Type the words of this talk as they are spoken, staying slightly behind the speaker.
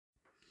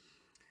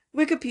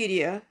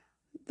Wikipedia,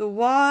 the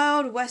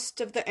wild west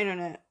of the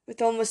internet,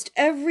 with almost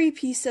every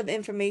piece of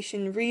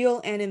information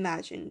real and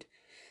imagined.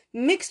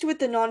 Mixed with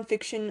the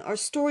nonfiction are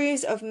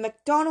stories of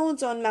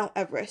McDonald's on Mount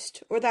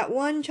Everest, or that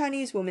one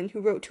Chinese woman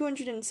who wrote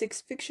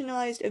 206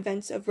 fictionalized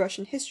events of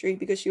Russian history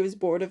because she was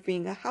bored of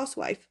being a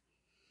housewife.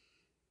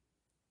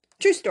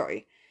 True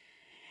story.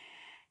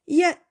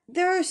 Yet,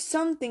 there are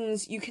some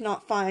things you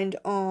cannot find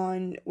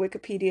on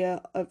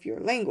Wikipedia of your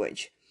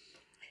language.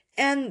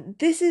 And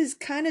this is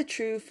kind of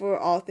true for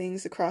all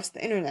things across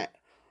the internet.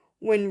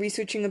 When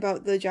researching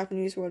about the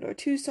Japanese World War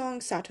II song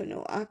Sato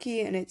no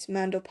Aki and its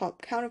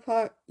Mandopop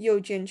counterpart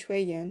Yojin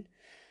Chueyen,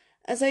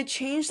 as I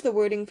changed the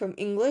wording from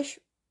English,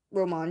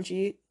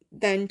 Romanji,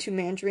 then to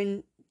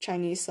Mandarin,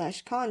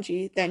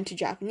 Chinese/Kanji, then to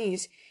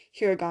Japanese,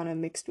 Hiragana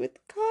mixed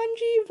with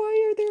Kanji,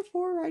 why are there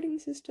four writing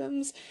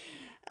systems?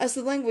 As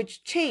the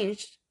language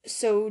changed,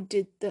 so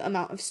did the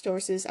amount of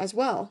sources as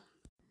well.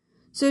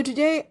 So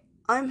today,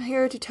 I'm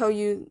here to tell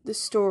you the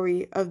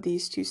story of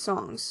these two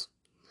songs.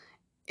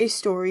 A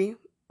story,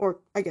 or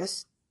I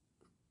guess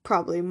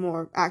probably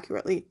more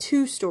accurately,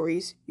 two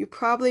stories you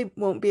probably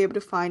won't be able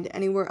to find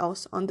anywhere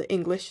else on the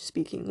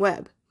English-speaking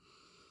web.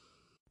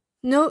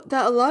 Note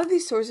that a lot of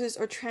these sources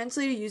are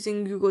translated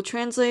using Google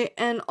Translate,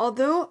 and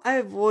although I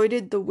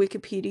avoided the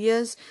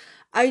Wikipedias,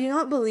 I do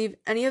not believe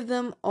any of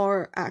them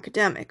are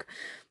academic.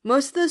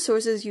 Most of the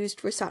sources used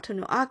for Sato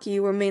no Aki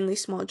were mainly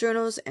small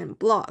journals and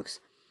blogs.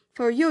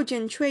 For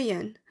Yojin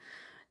Chueyen,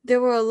 there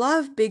were a lot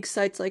of big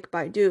sites like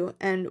Baidu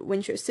and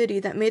Winshare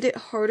City that made it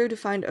harder to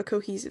find a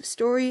cohesive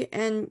story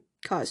and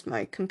caused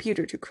my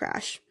computer to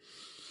crash.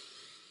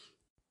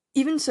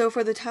 Even so,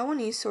 for the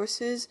Taiwanese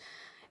sources,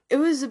 it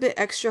was a bit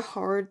extra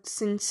hard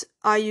since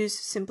I use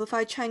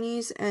simplified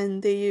Chinese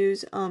and they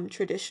use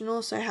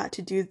traditional, so I had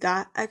to do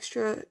that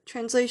extra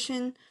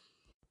translation.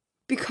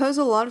 Because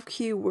a lot of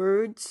key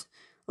words,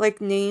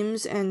 like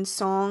names and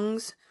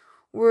songs,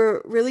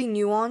 were really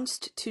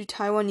nuanced to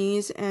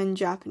Taiwanese and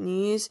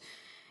Japanese,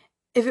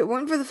 if it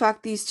weren't for the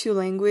fact these two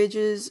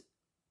languages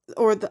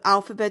or the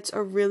alphabets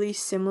are really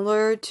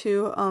similar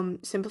to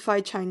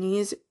simplified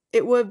Chinese,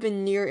 it would have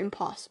been near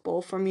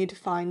impossible for me to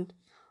find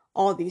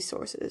all these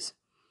sources.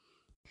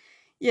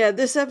 Yeah,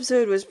 this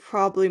episode was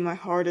probably my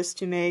hardest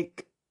to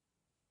make.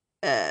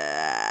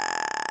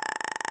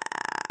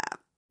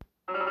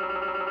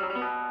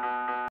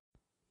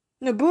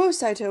 Nobuo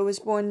Saito was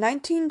born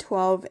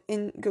 1912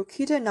 in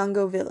Gokita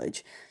Nango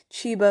Village,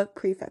 Chiba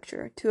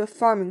Prefecture, to a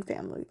farming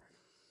family.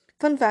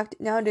 Fun fact,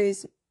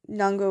 nowadays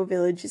Nango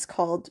Village is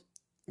called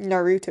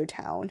Naruto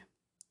Town.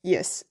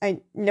 Yes,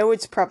 I know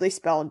it's probably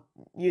spelled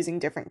using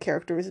different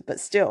characters, but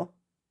still,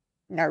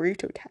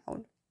 Naruto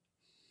Town.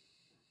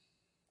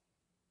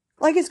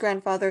 Like his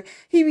grandfather,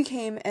 he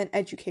became an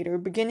educator,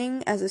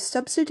 beginning as a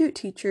substitute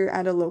teacher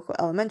at a local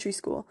elementary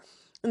school.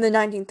 In the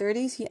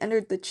 1930s, he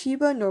entered the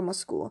Chiba Normal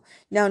School,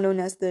 now known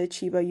as the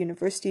Chiba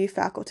University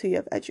Faculty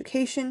of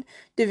Education,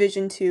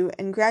 Division II,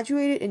 and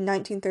graduated in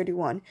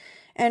 1931,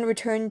 and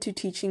returned to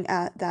teaching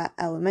at that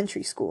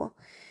elementary school.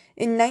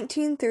 In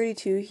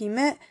 1932, he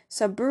met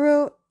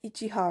Saburo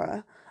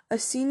Ichihara, a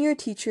senior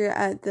teacher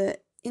at the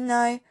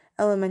Inai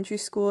Elementary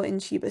School in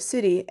Chiba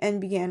City,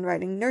 and began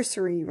writing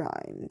nursery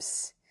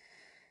rhymes.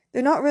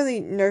 They're not really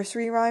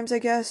nursery rhymes, I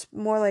guess,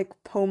 more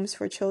like poems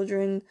for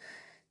children.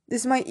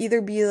 This might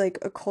either be like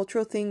a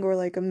cultural thing or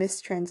like a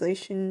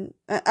mistranslation.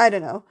 I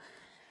don't know.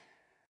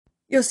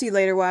 You'll see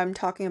later what I'm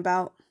talking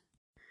about.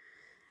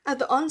 At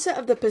the onset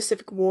of the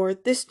Pacific War,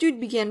 this dude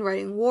began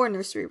writing war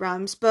nursery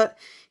rhymes, but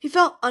he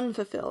felt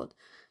unfulfilled.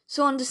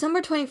 So on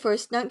December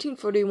 21st,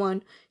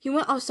 1941, he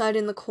went outside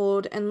in the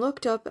cold and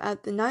looked up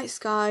at the night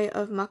sky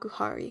of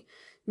Makuhari,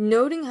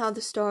 noting how the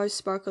stars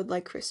sparkled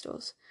like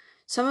crystals.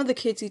 Some of the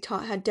kids he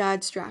taught had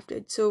dads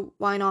drafted, so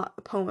why not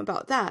a poem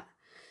about that?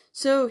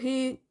 So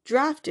he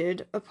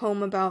drafted a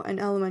poem about an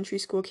elementary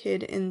school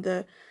kid in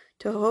the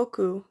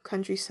Tohoku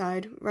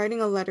countryside writing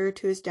a letter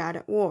to his dad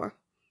at war.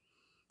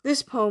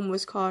 This poem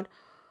was called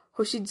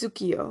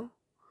Hoshizuki-yo,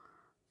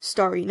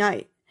 Starry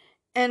Night,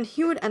 and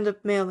he would end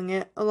up mailing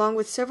it, along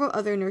with several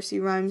other nursery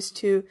rhymes,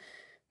 to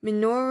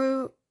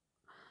Minoru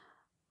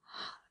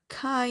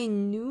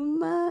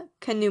Kanuma.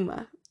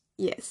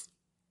 Yes,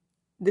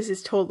 this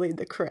is totally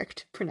the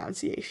correct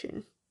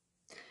pronunciation.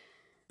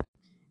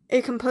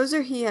 A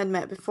composer he had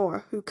met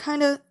before, who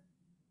kinda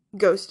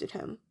ghosted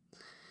him.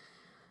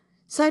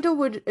 Saito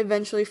would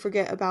eventually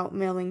forget about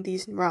mailing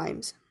these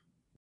rhymes.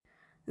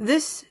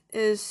 This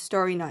is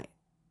Starry Night,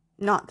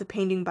 not the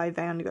painting by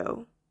Van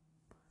Gogh.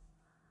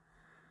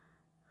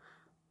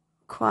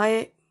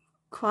 Quiet,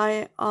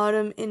 quiet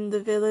autumn in the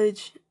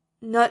village,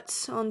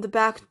 nuts on the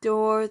back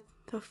door,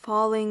 the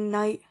falling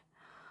night.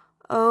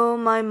 Oh,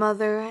 my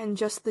mother and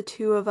just the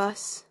two of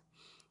us.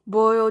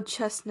 Boiled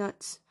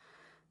chestnuts,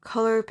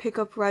 color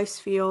pickup rice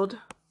field.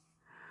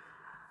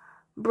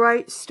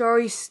 Bright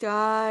starry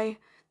sky,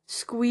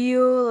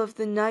 squeal of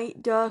the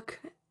night duck,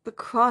 the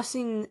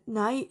crossing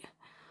night.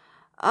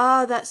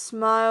 Ah, that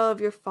smile of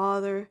your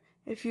father,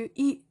 if you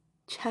eat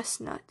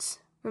chestnuts,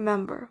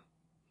 remember.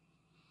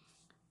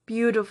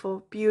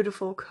 Beautiful,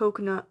 beautiful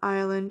Coconut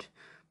Island.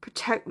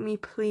 Protect me,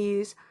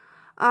 please.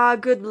 Ah,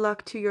 good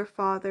luck to your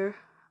father.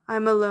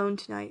 I'm alone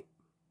tonight.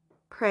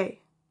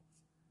 Pray.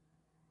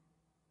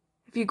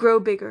 If you grow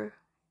bigger,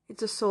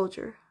 it's a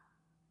soldier.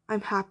 I'm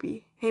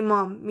happy. Hey,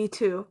 Mom, me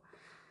too.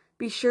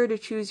 Be sure to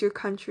choose your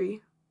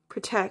country.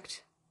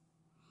 Protect.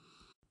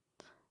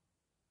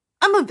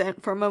 I'm a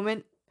vent for a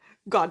moment.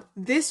 God,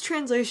 this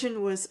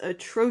translation was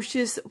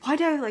atrocious. Why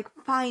did I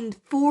find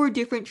 4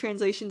 different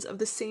translations of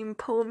the same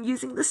poem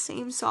using the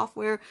same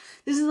software?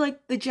 This is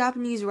like the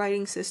Japanese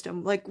writing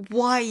system.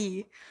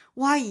 Why?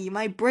 Why?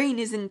 My brain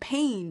is in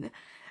pain.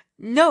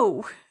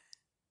 No.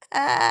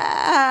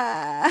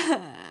 Ah.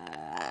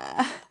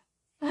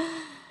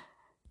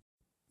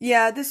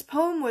 Yeah, this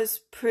poem was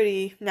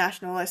pretty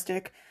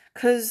nationalistic,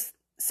 'cause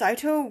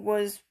Saito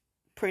was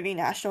pretty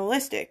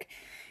nationalistic.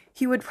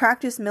 He would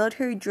practice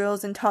military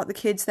drills and taught the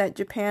kids that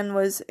Japan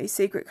was a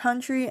sacred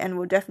country and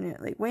would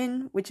definitely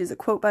win, which is a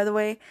quote, by the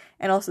way,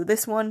 and also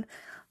this one,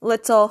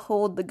 let's all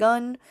hold the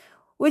gun,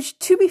 which,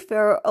 to be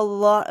fair, a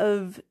lot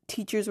of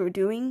teachers were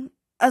doing.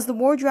 As the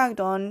war dragged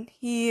on,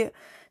 he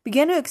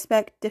began to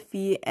expect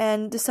defeat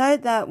and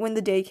decided that when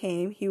the day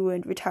came, he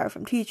would retire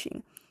from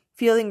teaching,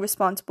 feeling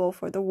responsible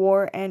for the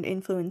war and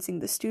influencing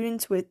the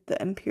students with the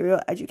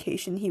imperial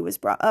education he was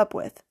brought up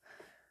with.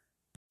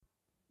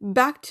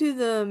 Back to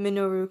the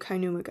Minoru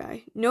Kainuma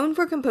guy. Known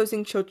for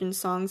composing children's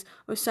songs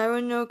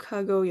Osaru no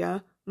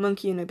Kagoya,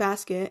 Monkey in a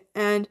Basket,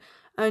 and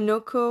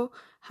Anoko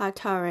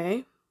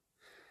Hatare,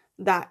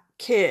 that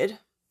kid,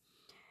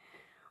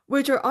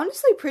 which are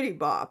honestly pretty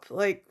bop.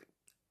 A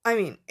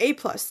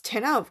plus,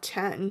 10 out of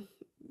 10.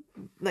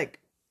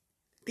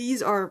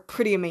 These are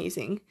pretty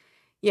amazing.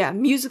 Yeah,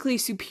 musically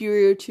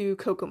superior to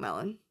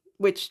CoComelon,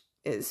 which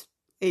is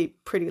a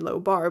pretty low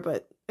bar,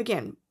 but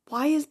again,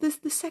 why is this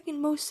the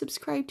second most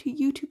subscribed to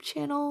YouTube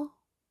channel?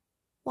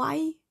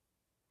 Why?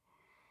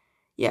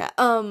 Yeah,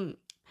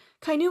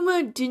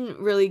 Kainuma didn't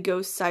really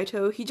ghost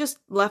Saito, he just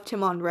left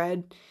him on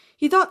red.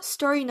 He thought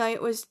Starry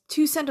Night was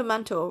too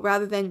sentimental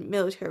rather than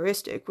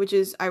militaristic, which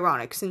is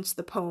ironic since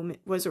the poem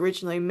was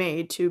originally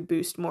made to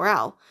boost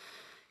morale.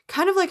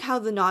 Kind of like how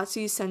the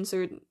Nazis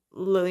censored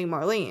Lily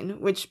Marlene,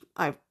 which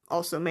I've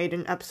also made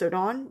an episode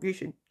on. You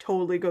should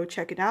totally go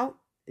check it out.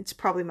 It's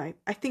probably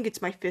I think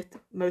it's my 5th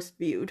most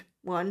viewed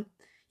one.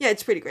 Yeah,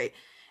 it's pretty great.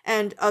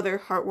 And other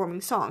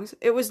heartwarming songs.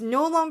 It was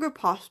no longer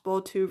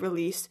possible to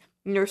release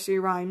nursery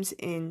rhymes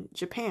in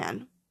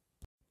Japan.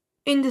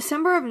 In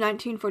December of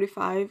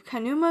 1945,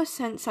 Kainuma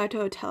sent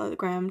Saito a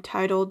telegram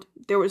titled,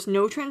 there was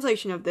no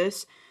translation of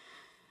this,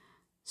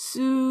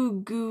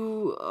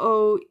 Sugu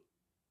o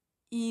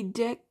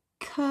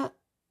Ideka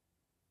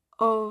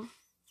o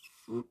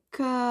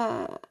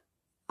Fuka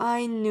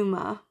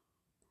Ainuma.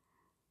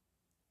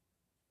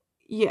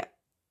 Yeah,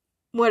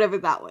 whatever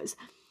that was.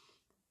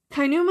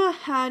 Kainuma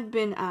had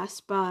been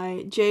asked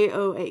by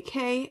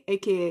JOAK,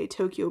 aka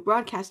Tokyo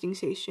Broadcasting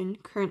Station,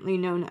 currently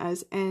known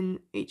as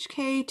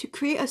NHK, to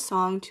create a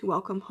song to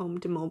welcome home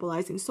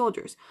demobilizing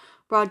soldiers,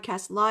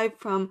 broadcast live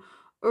from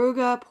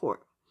Urga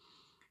Port.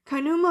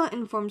 Kainuma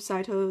informed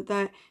Saito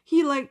that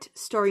he liked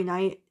Starry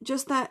Night,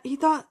 just that he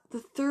thought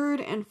the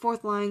 3rd and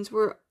 4th lines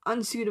were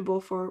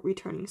unsuitable for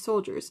returning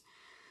soldiers.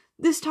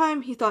 This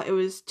time, he thought it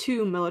was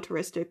too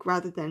militaristic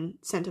rather than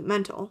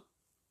sentimental.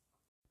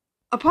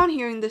 Upon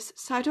hearing this,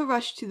 Saito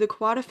rushed to the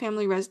Kawada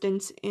family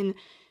residence in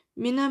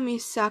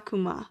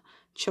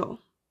Minamisakuma-cho,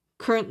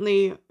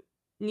 currently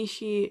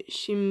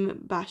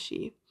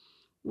Nishi-Shimbashi,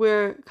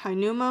 where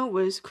Kainuma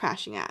was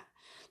crashing at.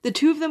 The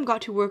two of them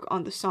got to work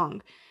on the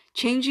song,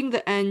 changing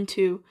the end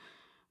to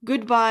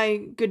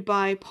Goodbye,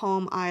 Goodbye,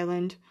 Palm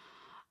Island.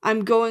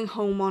 I'm going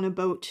home on a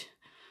boat.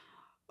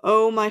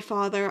 Oh, my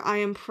father, I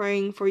am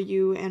praying for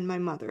you and my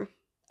mother.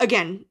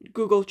 Again,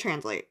 Google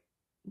Translate.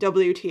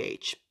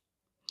 WTH.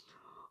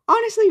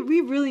 Honestly, we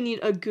really need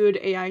a good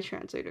AI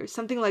translator.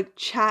 Something like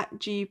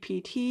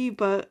ChatGPT,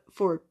 but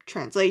for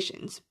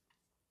translations.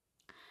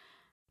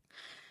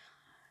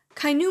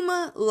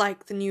 Kainuma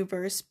liked the new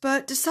verse,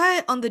 but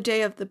decided on the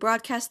day of the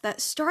broadcast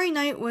that Starry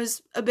Night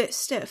was a bit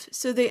stiff,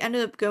 so they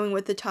ended up going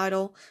with the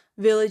title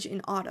Village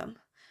in Autumn.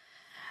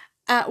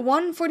 At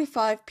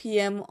 1:45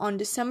 p.m. on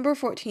December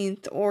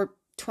 14th or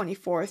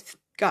 24th,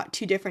 got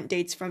 2 different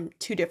dates from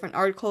 2 different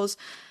articles,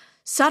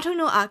 Sato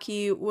no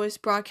Aki was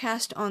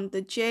broadcast on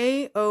the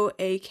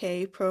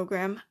JOAK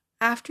program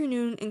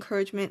Afternoon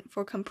Encouragement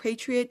for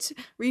Compatriots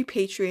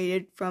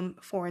Repatriated from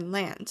Foreign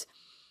Lands,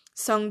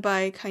 sung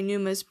by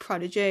Kainuma's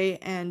protege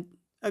and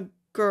a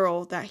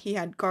girl that he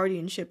had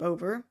guardianship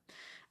over.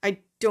 I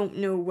don't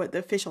know what the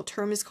official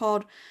term is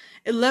called.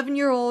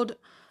 11-year-old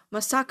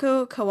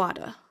Masako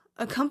Kawada,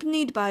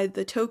 accompanied by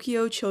the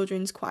Tokyo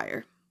Children's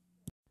Choir.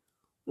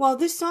 While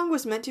this song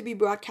was meant to be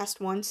broadcast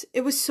once,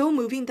 it was so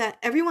moving that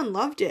everyone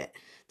loved it.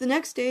 The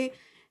next day,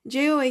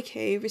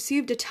 JOAK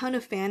received a ton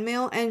of fan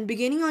mail, and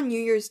beginning on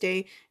New Year's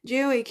Day,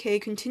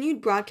 JOAK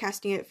continued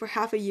broadcasting it for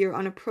half a year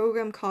on a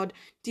program called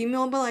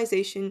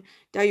Demobilization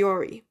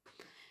Diary.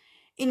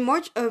 In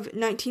March of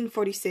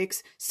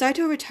 1946,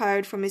 Saito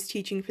retired from his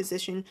teaching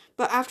position,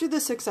 but after the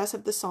success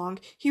of the song,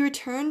 he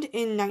returned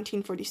in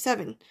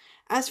 1947.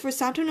 As for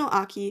Sato no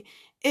Aki,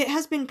 it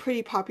has been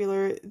pretty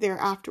popular there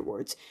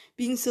afterwards,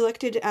 being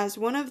selected as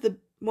one of the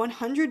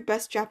 100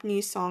 best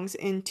Japanese songs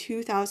in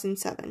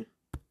 2007.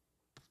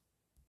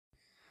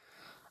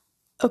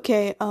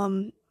 Okay,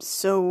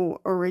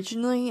 so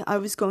originally I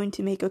was going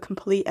to make a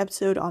complete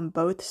episode on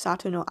both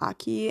Sato no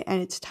Aki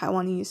and its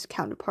Taiwanese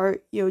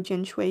counterpart,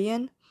 Youjin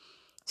Shuiyan.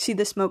 See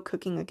the smoke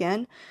cooking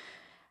again.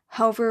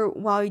 However,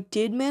 while I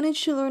did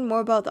manage to learn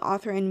more about the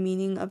author and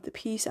meaning of the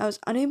piece, I was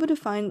unable to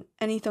find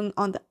anything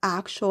on the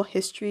actual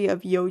history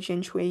of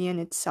Youjin Shuiyan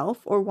itself,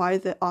 or why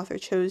the author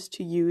chose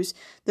to use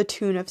the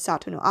tune of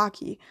Sato no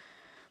Aki.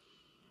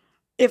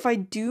 If I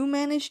do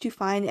manage to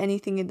find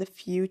anything in the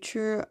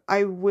future,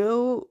 I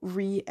will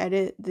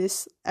re-edit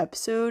this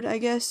episode, I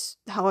guess.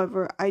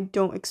 However, I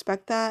don't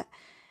expect that.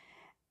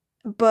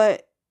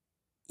 But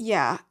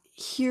yeah,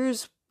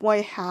 here's what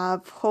I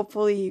have.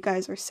 Hopefully you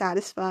guys are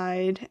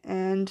satisfied,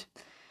 and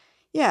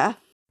yeah.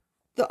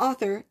 The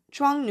author,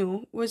 Zhuang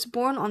Nu, was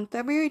born on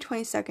February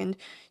 22nd,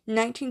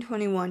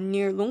 1921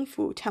 near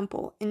Longfu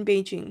Temple in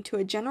Beijing to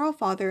a general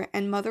father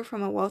and mother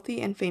from a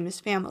wealthy and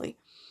famous family.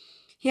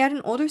 He had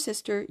an older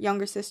sister,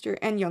 younger sister,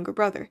 and younger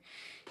brother.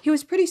 He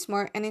was pretty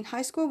smart, and in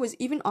high school was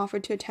even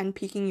offered to attend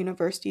Peking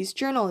University's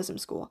journalism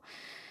school.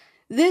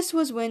 This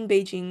was when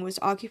Beijing was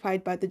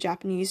occupied by the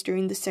Japanese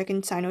during the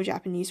Second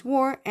Sino-Japanese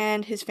War,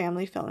 and his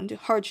family fell into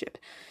hardship.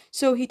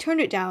 So he turned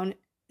it down,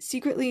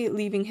 secretly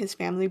leaving his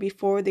family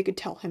before they could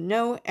tell him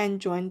no, and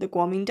joined the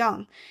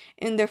Kuomintang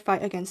in their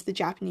fight against the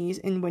Japanese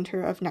in winter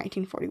of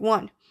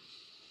 1941.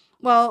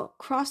 While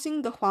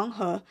crossing the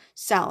Huanghe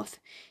south,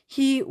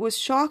 he was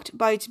shocked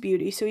by its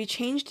beauty, so he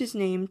changed his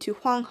name to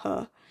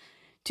Huanghe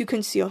to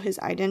conceal his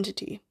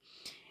identity.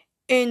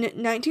 In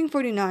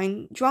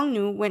 1949, Zhuang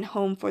Nu went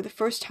home for the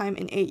first time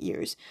in 8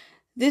 years.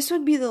 This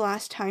would be the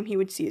last time he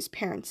would see his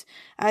parents,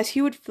 as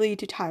he would flee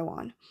to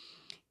Taiwan.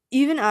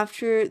 Even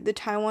after the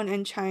Taiwan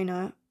and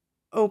China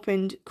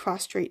opened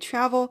cross-strait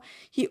travel,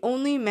 he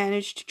only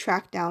managed to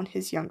track down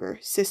his younger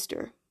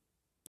sister.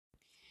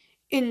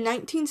 In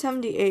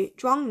 1978,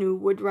 Zhuang Nu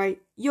would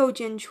write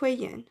Youjin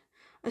Shuiyan,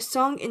 a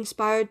song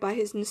inspired by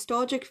his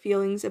nostalgic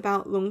feelings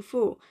about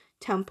Longfu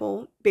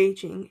Temple,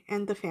 Beijing,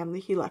 and the family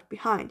he left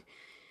behind.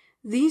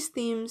 These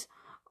themes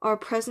are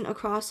present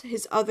across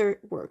his other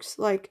works,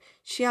 like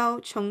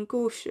Xiao Cheng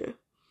Gu Shi,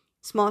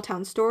 Small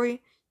Town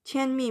Story,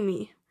 Tian Mi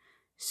Mi,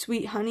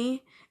 Sweet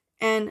Honey,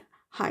 and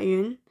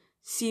Haiyun,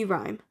 Sea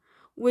Rhyme,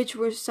 which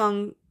were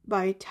sung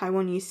by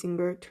Taiwanese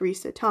singer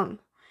Teresa Teng,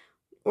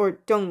 or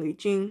Dong Li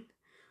Jing,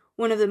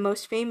 one of the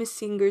most famous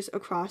singers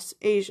across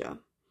Asia.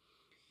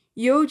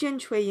 Youjin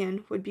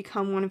Shuiyan would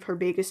become one of her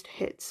biggest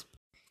hits.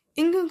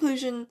 In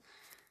conclusion,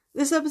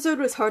 this episode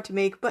was hard to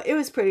make, but it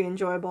was pretty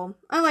enjoyable.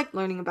 I like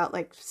learning about,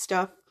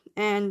 stuff,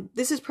 and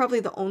this is probably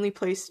the only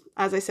place,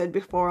 as I said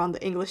before, on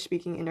the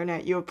English-speaking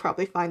internet you'll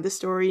probably find the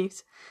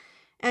stories.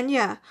 And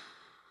yeah.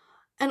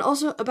 And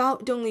also,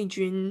 about Dong Li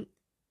Jun,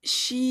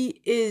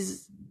 she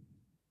is...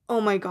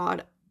 oh my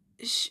god.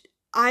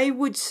 I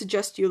would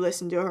suggest you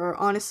listen to her,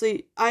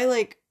 honestly.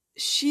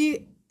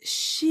 She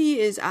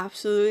is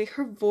absolutely...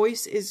 her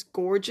voice is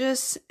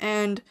gorgeous,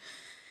 and...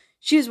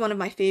 she is one of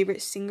my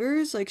favorite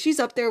singers. She's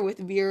up there with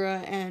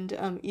Vera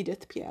and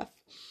Edith Piaf.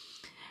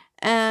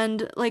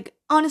 And,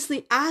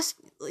 honestly, ask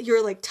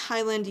your,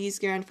 Thailandese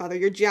grandfather,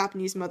 your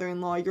Japanese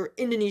mother-in-law, your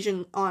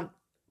Indonesian aunt.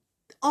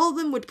 All of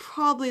them would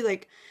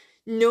probably,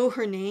 know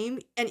her name.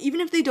 And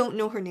even if they don't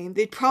know her name,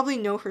 they'd probably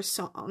know her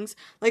songs.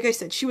 Like I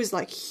said, she was,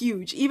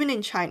 huge, even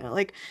in China.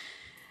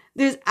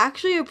 There's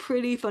actually a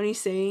pretty funny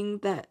saying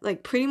that,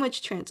 pretty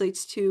much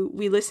translates to,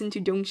 we listen to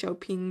Deng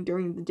Xiaoping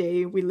during the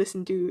day, we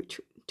listen to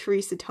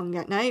Teresa Teng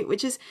at night,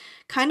 which is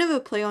kind of a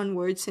play on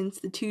words since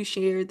the two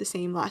share the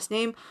same last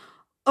name.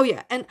 Oh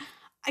yeah, and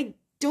I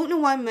don't know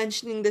why I'm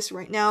mentioning this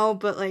right now,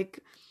 but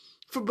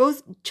for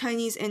both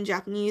Chinese and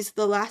Japanese,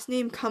 the last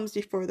name comes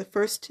before the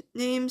first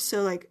name,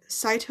 so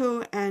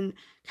Saito and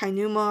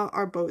Kainuma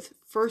are both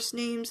first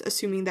names,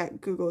 assuming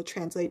that Google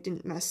Translate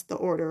didn't mess the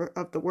order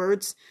of the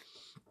words.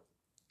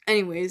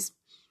 Anyways,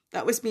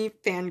 that was me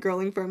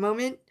fangirling for a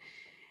moment.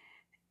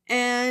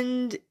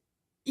 And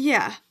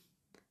yeah.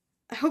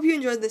 I hope you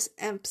enjoyed this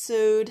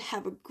episode.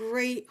 Have a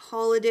great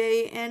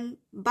holiday, and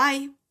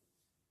bye!